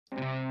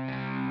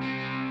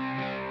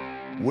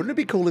Wouldn't it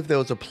be cool if there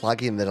was a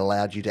plugin that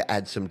allowed you to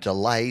add some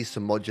delay,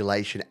 some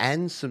modulation,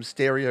 and some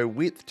stereo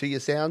width to your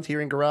sounds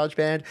here in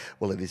GarageBand?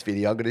 Well, in this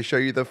video, I'm going to show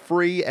you the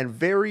free and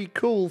very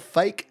cool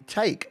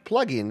FakeTake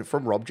plugin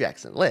from Rob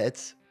Jackson.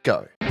 Let's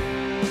go.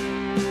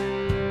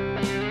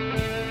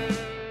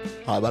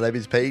 Hi, my name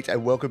is Pete,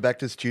 and welcome back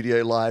to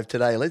Studio Live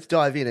today. Let's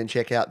dive in and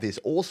check out this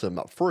awesome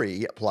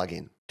free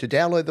plugin. To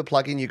download the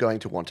plugin, you're going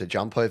to want to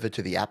jump over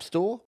to the App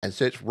Store and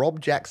search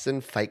Rob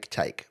Jackson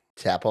FakeTake.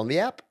 Tap on the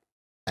app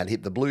and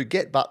hit the blue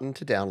Get button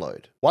to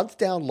download. Once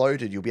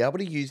downloaded, you'll be able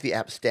to use the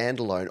app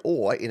standalone,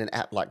 or in an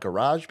app like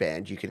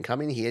GarageBand, you can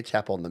come in here,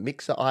 tap on the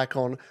mixer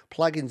icon,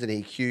 plugins and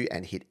EQ,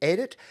 and hit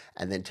edit,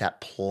 and then tap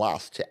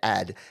plus to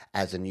add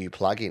as a new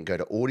plugin. Go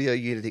to audio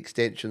unit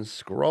extensions,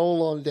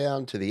 scroll on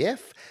down to the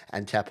F,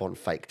 and tap on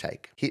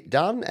FakeTake. Hit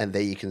done, and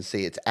there you can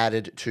see it's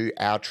added to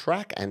our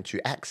track, and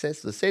to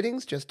access the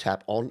settings, just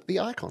tap on the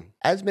icon.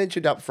 As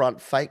mentioned up front,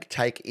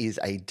 FakeTake is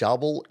a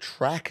double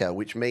tracker,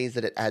 which means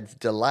that it adds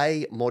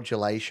delay,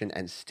 modulation,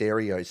 and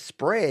stereo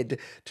spread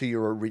to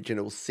your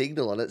original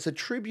signal, and it's a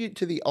tribute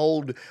to the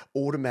old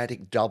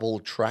automatic double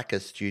tracker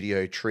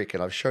studio trick.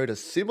 And I've showed a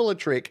similar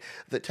trick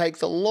that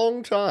takes a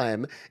long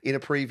time in a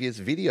previous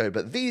video,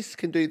 but this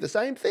can do the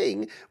same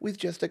thing with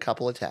just a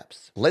couple of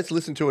taps. Let's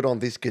listen to it on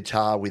this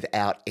guitar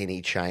without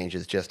any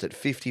changes, just at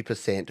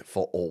 50%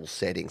 for all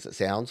settings. It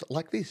sounds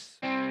like this.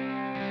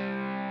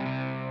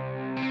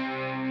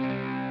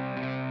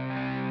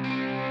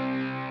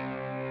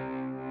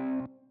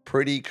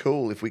 Pretty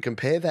cool. If we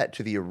compare that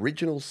to the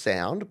original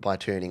sound by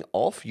turning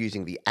off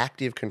using the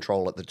active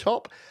control at the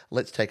top,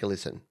 let's take a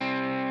listen.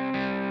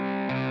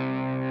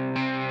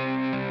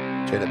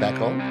 Turn it back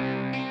on.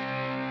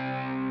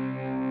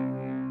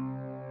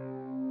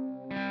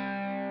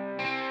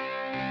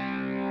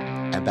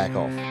 And back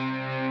off.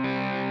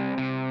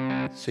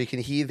 So you can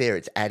hear there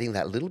it's adding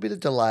that little bit of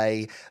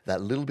delay,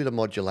 that little bit of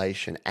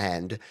modulation,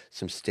 and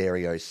some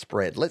stereo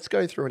spread. Let's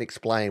go through and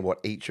explain what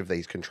each of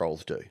these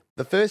controls do.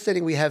 The first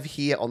setting we have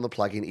here on the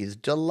plugin is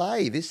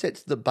delay. This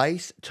sets the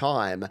base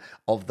time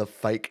of the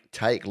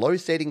FakeTake. Low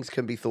settings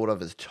can be thought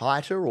of as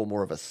tighter or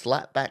more of a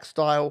slapback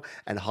style,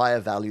 and higher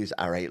values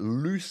are a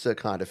looser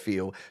kind of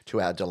feel to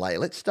our delay.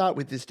 Let's start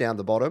with this down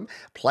the bottom,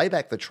 play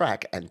back the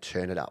track, and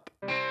turn it up.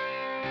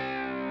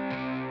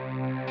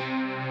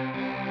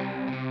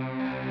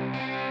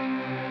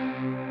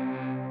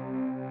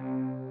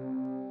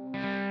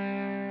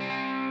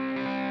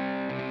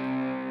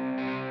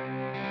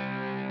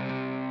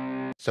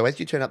 So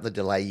as you turn up the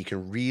delay, you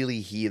can really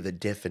hear the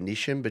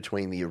definition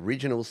between the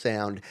original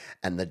sound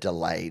and the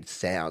delayed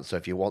sound. So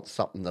if you want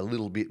something a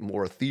little bit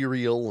more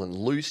ethereal and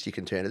loose, you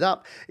can turn it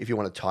up. If you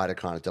want a tighter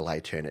kind of delay,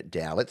 turn it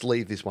down. Let's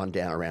leave this one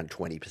down around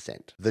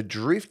 20%. The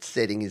drift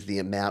setting is the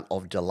amount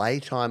of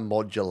delay time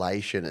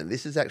modulation, and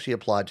this is actually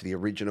applied to the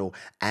original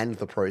and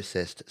the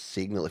processed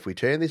signal. If we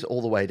turn this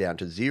all the way down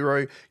to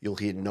 0, you'll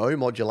hear no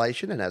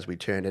modulation, and as we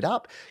turn it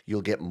up,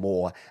 you'll get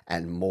more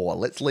and more.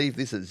 Let's leave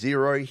this at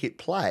 0, hit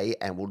play,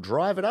 and we'll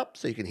drive it up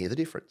so you can hear the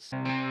difference.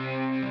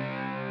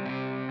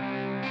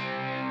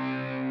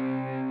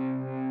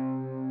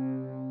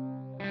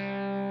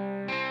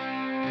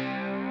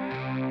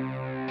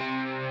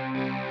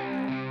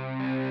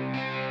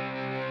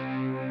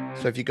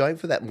 So if you're going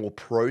for that more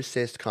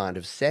processed kind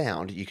of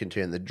sound, you can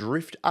turn the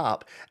drift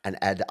up and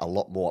add a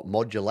lot more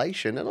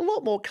modulation and a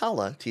lot more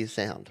color to your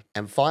sound.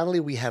 And finally,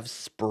 we have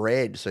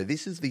spread. So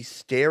this is the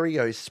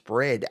stereo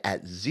spread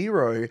at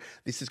 0.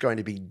 This is going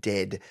to be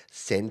dead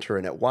center,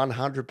 and at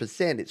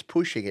 100%, it's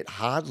pushing it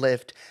hard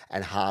left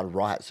and hard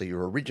right. So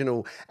your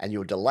original and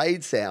your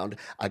delayed sound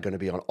are going to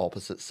be on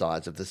opposite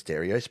sides of the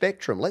stereo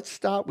spectrum. Let's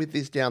start with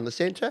this down the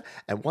center,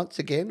 and once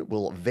again,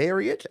 we'll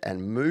vary it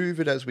and move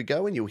it as we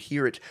go, and you'll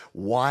hear it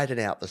widen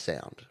out the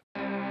sound.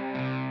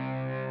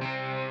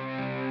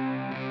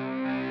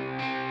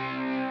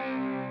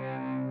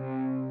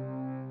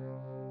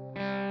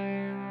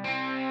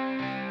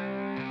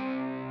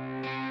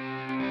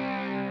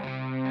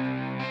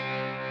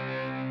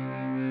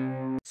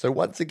 So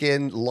once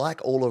again,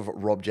 like all of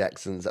Rob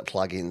Jackson's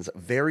plugins,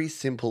 very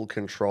simple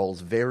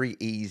controls, very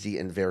easy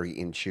and very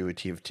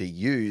intuitive to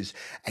use,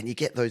 and you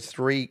get those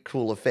 3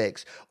 cool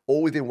effects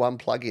all within one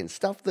plugin,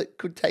 stuff that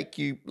could take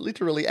you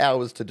literally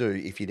hours to do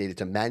if you needed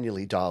to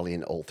manually dial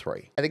in all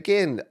 3. And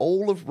again,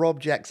 all of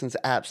Rob Jackson's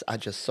apps are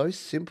just so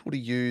simple to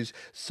use,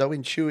 so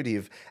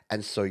intuitive,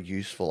 and so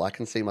useful. I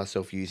can see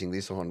myself using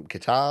this on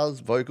guitars,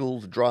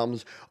 vocals,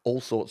 drums,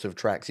 all sorts of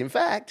tracks. In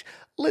fact,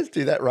 let's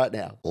do that right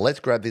now. Let's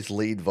grab this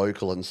lead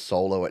vocal and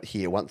solo it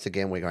here. Once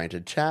again, we're going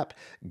to tap,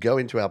 go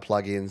into our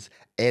plugins,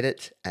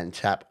 edit, and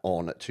tap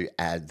on to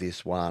add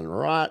this one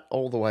right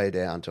all the way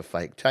down to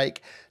FakeTake.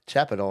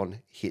 Tap it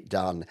on, hit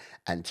done,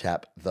 and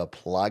tap the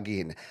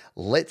plugin.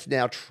 Let's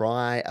now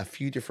try a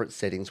few different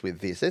settings with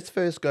this. Let's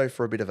first go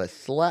for a bit of a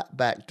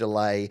slapback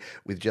delay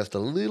with just a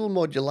little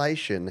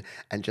modulation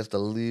and just a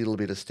little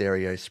bit of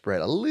stereo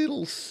spread. A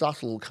little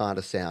subtle kind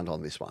of sound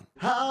on this one.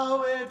 I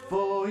wait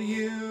for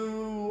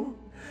you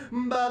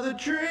by the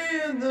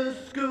tree in the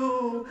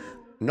school.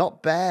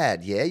 Not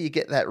bad, yeah. You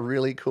get that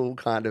really cool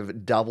kind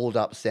of doubled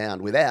up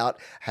sound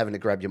without having to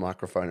grab your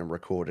microphone and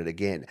record it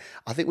again.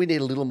 I think we need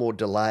a little more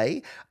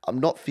delay. I'm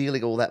not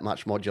feeling all that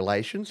much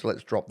modulation, so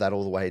let's drop that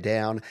all the way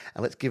down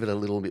and let's give it a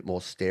little bit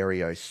more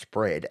stereo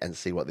spread and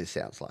see what this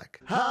sounds like.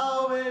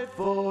 I'll wait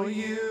for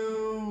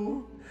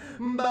you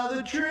by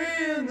the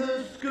tree in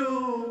the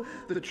school,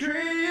 the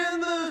tree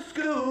in the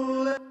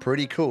school.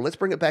 Pretty cool. Let's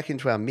bring it back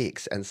into our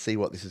mix and see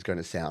what this is going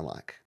to sound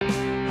like.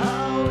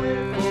 I'll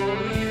wait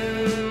for you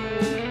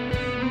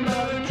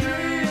by the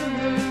tree in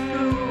the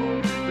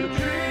school, the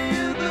tree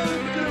in the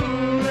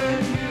school,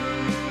 and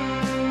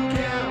you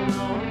count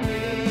on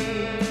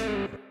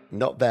me.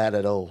 Not bad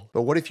at all.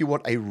 But what if you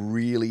want a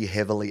really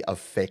heavily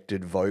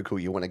affected vocal?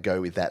 You want to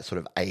go with that sort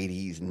of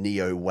 80s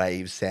neo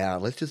wave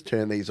sound. Let's just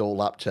turn these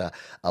all up to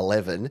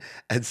 11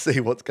 and see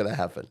what's going to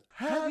happen.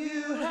 Have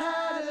you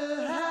had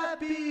a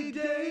happy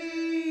day?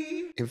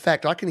 In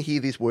fact, I can hear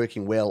this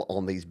working well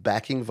on these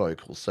backing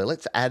vocals. So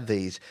let's add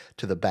these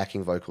to the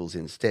backing vocals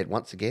instead.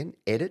 Once again,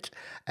 edit,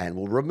 and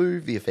we'll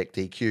remove the effect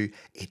EQ.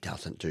 It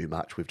doesn't do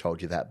much. We've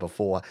told you that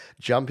before.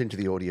 Jump into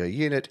the audio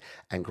unit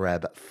and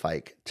grab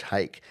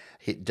FakeTake.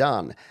 Hit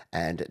done.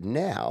 And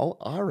now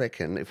I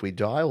reckon if we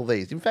dial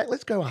these, in fact,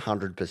 let's go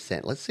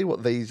 100%. Let's see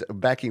what these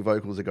backing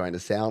vocals are going to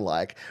sound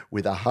like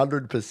with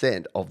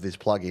 100% of this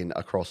plugin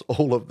across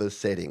all of the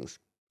settings.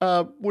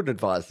 Wouldn't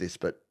advise this,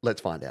 but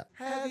let's find out.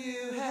 Have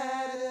you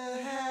had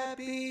a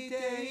happy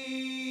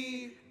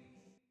day?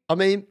 I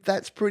mean,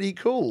 that's pretty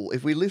cool.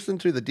 If we listen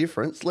to the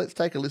difference, let's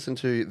take a listen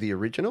to the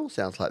original.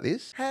 Sounds like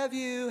this. Have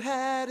you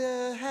had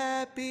a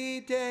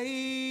happy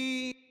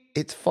day?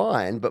 It's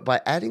fine, but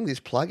by adding this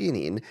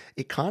plugin in,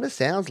 it kind of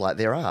sounds like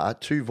there are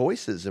two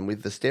voices. And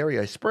with the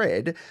stereo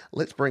spread,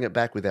 let's bring it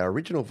back with our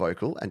original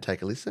vocal and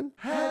take a listen.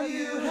 Have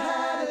you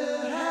had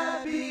a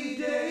happy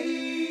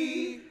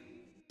day?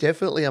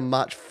 Definitely a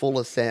much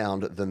fuller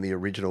sound than the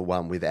original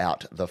one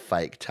without the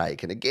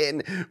FakeTake. And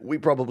again, we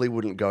probably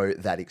wouldn't go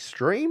that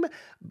extreme,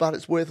 but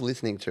it's worth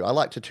listening to. I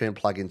like to turn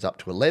plugins up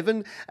to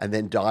 11 and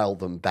then dial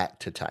them back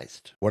to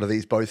taste. What do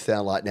these both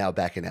sound like now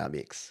back in our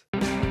mix?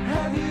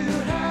 Have you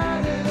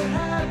had a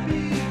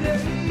happy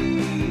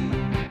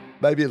day?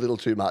 Maybe a little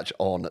too much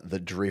on the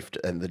drift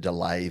and the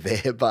delay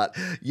there, but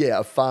yeah,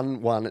 a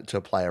fun one to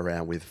play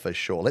around with for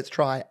sure. Let's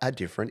try a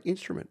different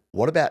instrument.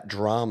 What about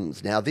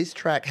drums? Now, this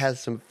track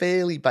has some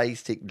fairly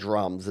basic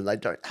drums and they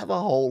don't have a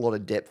whole lot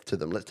of depth to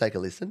them. Let's take a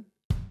listen.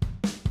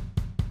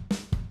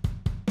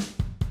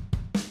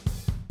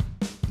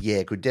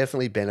 Yeah, could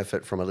definitely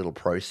benefit from a little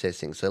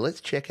processing. So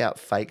let's check out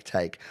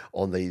FakeTake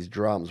on these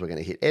drums. We're going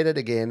to hit edit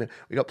again.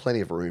 We've got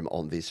plenty of room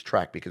on this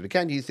track because we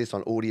can use this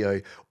on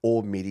audio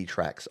or MIDI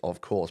tracks,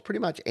 of course. Pretty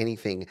much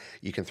anything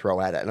you can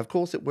throw at it. And of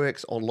course, it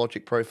works on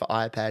Logic Pro for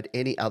iPad,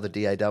 any other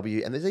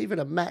DAW, and there's even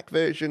a Mac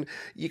version.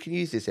 You can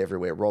use this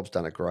everywhere. Rob's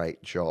done a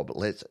great job.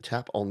 Let's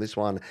tap on this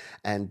one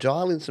and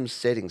dial in some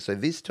settings. So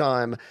this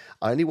time,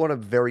 I only want a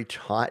very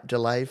tight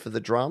delay for the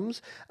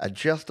drums,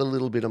 just a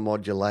little bit of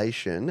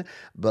modulation,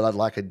 but I'd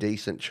like a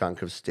decent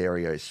chunk of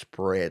stereo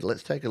spread.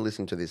 Let's take a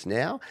listen to this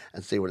now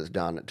and see what it's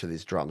done to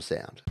this drum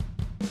sound.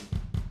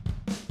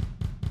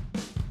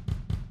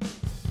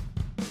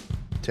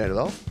 Turn it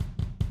off.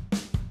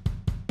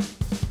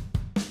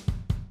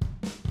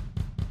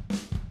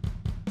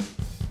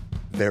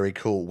 Very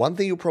cool. One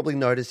thing you'll probably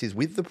notice is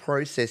with the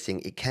processing,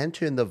 it can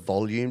turn the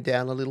volume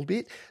down a little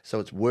bit. So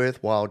it's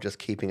worthwhile just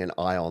keeping an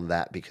eye on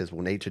that because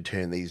we'll need to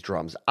turn these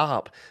drums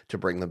up to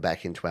bring them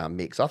back into our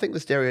mix. I think the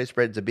stereo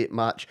spread's a bit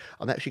much.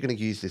 I'm actually going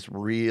to use this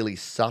really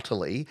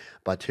subtly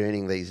by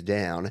turning these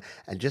down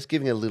and just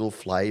giving a little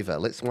flavor.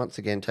 Let's once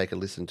again take a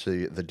listen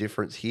to the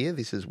difference here.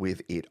 This is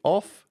with it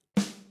off.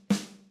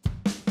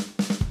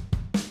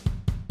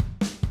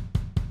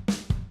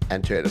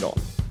 And turn it on.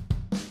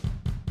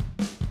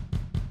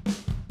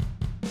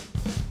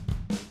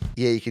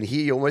 Yeah, you can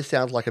hear, it almost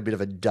sounds like a bit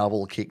of a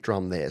double kick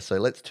drum there. So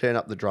let's turn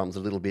up the drums a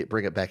little bit,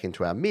 bring it back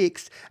into our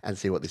mix and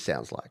see what this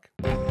sounds like.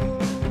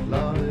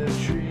 Love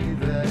a tree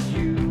that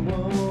you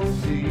won't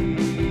see.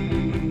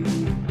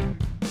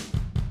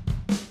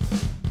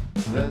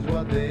 That's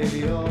what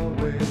they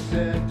always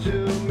said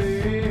to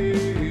me.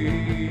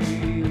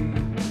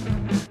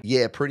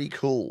 Yeah, pretty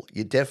cool.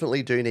 You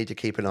definitely do need to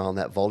keep an eye on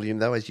that volume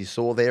though, as you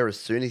saw there, as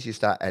soon as you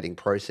start adding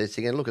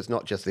processing. And look, it's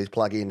not just this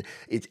plugin,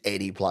 it's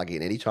any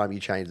plugin. Anytime you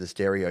change the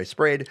stereo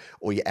spread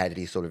or you add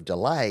any sort of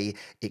delay,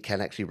 it can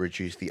actually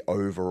reduce the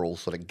overall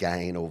sort of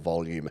gain or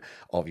volume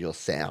of your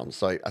sound.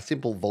 So a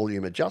simple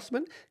volume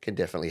adjustment can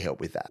definitely help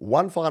with that.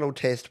 One final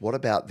test, what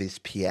about this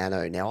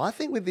piano? Now, I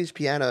think with this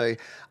piano,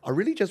 I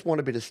really just want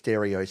a bit of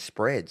stereo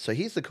spread. So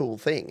here's the cool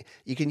thing.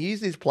 You can use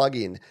this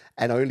plugin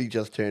and only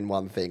just turn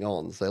one thing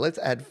on. So let's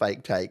add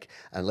FakeTake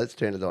and let's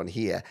turn it on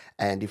here.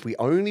 And if we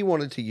only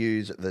wanted to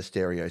use the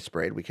stereo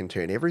spread, we can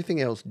turn everything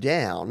else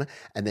down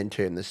and then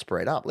turn the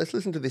spread up. Let's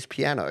listen to this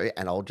piano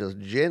and I'll just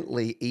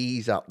gently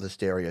ease up the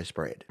stereo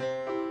spread.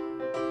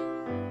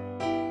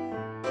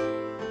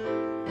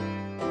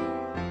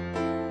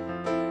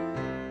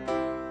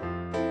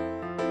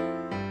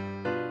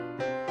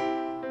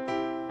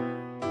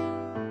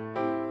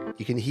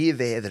 You can hear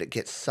there that it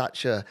gets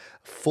such a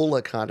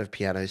fuller kind of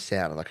piano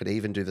sound, and I could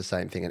even do the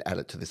same thing and add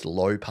it to this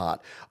low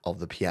part of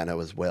the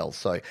piano as well.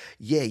 So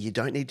yeah, you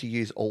don't need to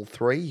use all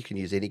three. You can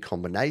use any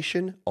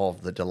combination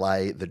of the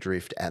delay, the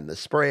drift, and the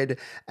spread,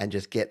 and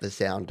just get the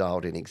sound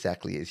dialed in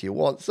exactly as you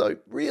want. So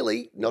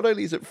really, not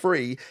only is it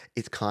free,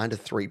 it's kind of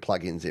 3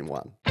 plugins in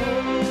one.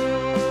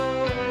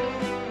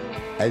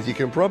 As you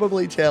can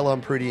probably tell, I'm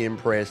pretty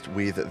impressed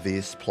with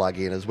this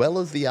plugin, as well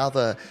as the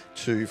other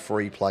 2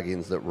 free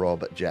plugins that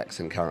Rob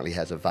Jackson currently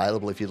has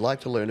available. If you'd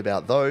like to learn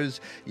about those,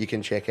 you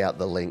can check out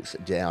the links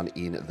down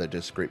in the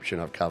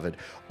description. I've covered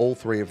all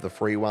 3 of the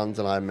free ones,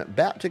 and I'm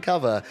about to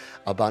cover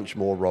a bunch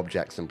more Rob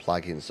Jackson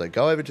plugins. So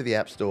go over to the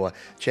App Store,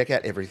 check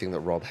out everything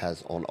that Rob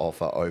has on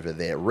offer over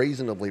there.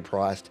 Reasonably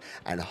priced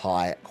and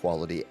high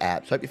quality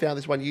apps. Hope you found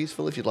this one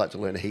useful. If you'd like to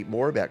learn a heap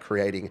more about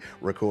creating,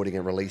 recording,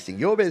 and releasing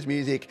your best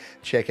music,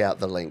 check out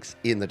the links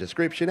in the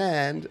description,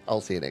 and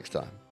I'll see you next time.